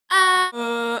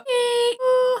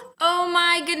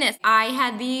goodness, I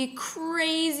had the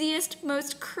craziest,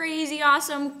 most crazy,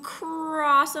 awesome,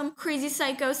 crazy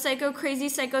psycho, crazy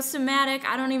psychosomatic,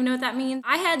 I don't even know what that means.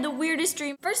 I had the weirdest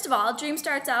dream. First of all, dream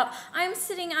starts out, I'm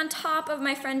sitting on top of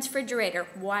my friend's refrigerator.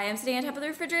 Why I'm sitting on top of the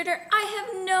refrigerator? I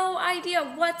have no idea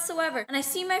whatsoever. And I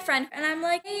see my friend and I'm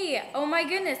like, hey, oh my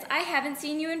goodness, I haven't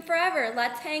seen you in forever.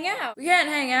 Let's hang out. We can't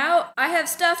hang out. I have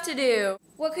stuff to do.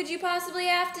 What could you possibly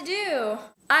have to do?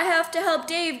 I have to help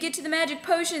Dave get to the magic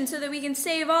potion so that we can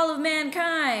save all of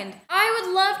mankind. I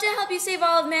would love to help you save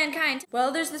all of mankind.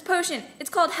 Well, there's this potion. It's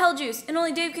called hell juice, and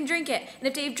only Dave can drink it. And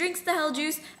if Dave drinks the hell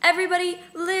juice, everybody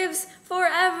lives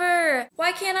forever.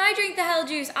 Why can't I drink the hell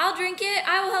juice? I'll drink it.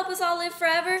 I will help us all live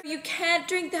forever. You can't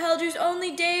drink the hell juice.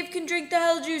 Only Dave can drink the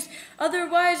hell juice.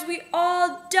 Otherwise, we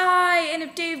all die. And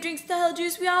if Dave drinks the hell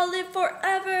juice, we all live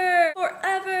forever.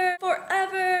 Forever.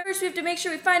 Forever. First, we have to make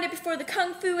sure we find it before the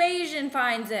Kung Fu Asian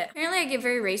finds it. Apparently, I get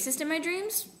very racist in my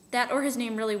dreams. That or his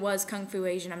name really was Kung Fu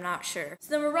Asian, I'm not sure. So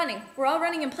then we're running. We're all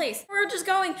running in place. We're just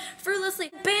going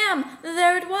fruitlessly. Bam!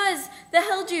 There it was. The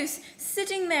hell juice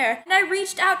sitting there. And I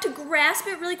reached out to grasp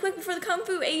it really quick before the Kung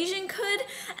Fu Asian could.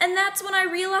 And that's when I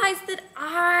realized that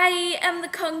I am the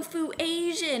Kung Fu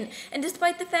Asian. And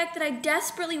despite the fact that I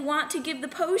desperately want to give the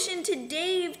potion to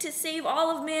Dave to save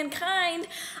all of mankind,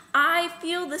 I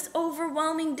feel this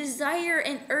overwhelming desire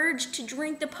and urge to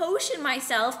drink the potion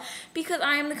myself because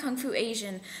I am the Kung Fu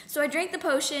Asian. So I drank the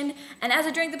potion, and as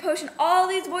I drank the potion, all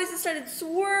these voices started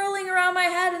swirling around my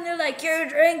head, and they're like, you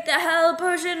drank the hell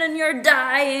potion and you're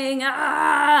dying,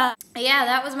 ah! Yeah,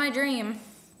 that was my dream.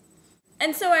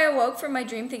 And so I awoke from my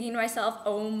dream thinking to myself,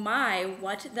 oh my,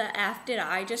 what the F did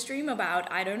I just dream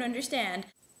about? I don't understand.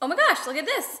 Oh my gosh, look at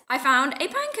this. I found a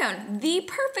pine cone, the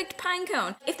perfect pine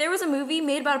cone. If there was a movie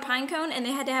made about a pine cone and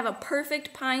they had to have a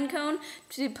perfect pine cone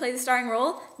to play the starring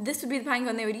role, this would be the pine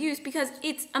cone they would use because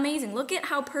it's amazing. Look at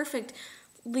how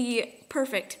perfectly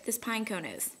perfect this pine cone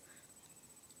is.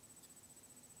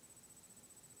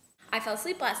 I fell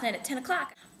asleep last night at 10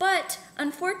 o'clock, but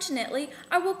unfortunately,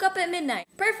 I woke up at midnight.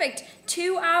 Perfect,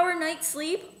 2-hour night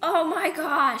sleep. Oh my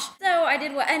gosh. So I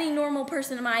did what any normal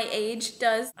person my age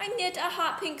does. I knit a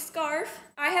hot pink scarf.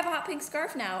 I have a hot pink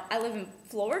scarf now. I live in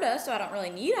Florida, so I don't really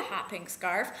need a hot pink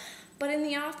scarf, but in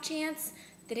the off chance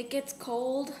that it gets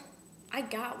cold, I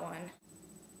got one.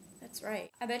 That's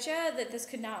right. I bet you that this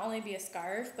could not only be a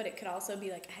scarf, but it could also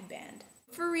be like a headband.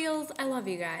 For reals, I love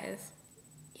you guys.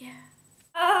 Yeah.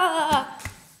 Ah!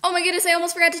 Oh my goodness, I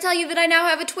almost forgot to tell you that I now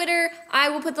have a Twitter. I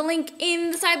will put the link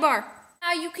in the sidebar.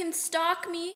 Now you can stalk me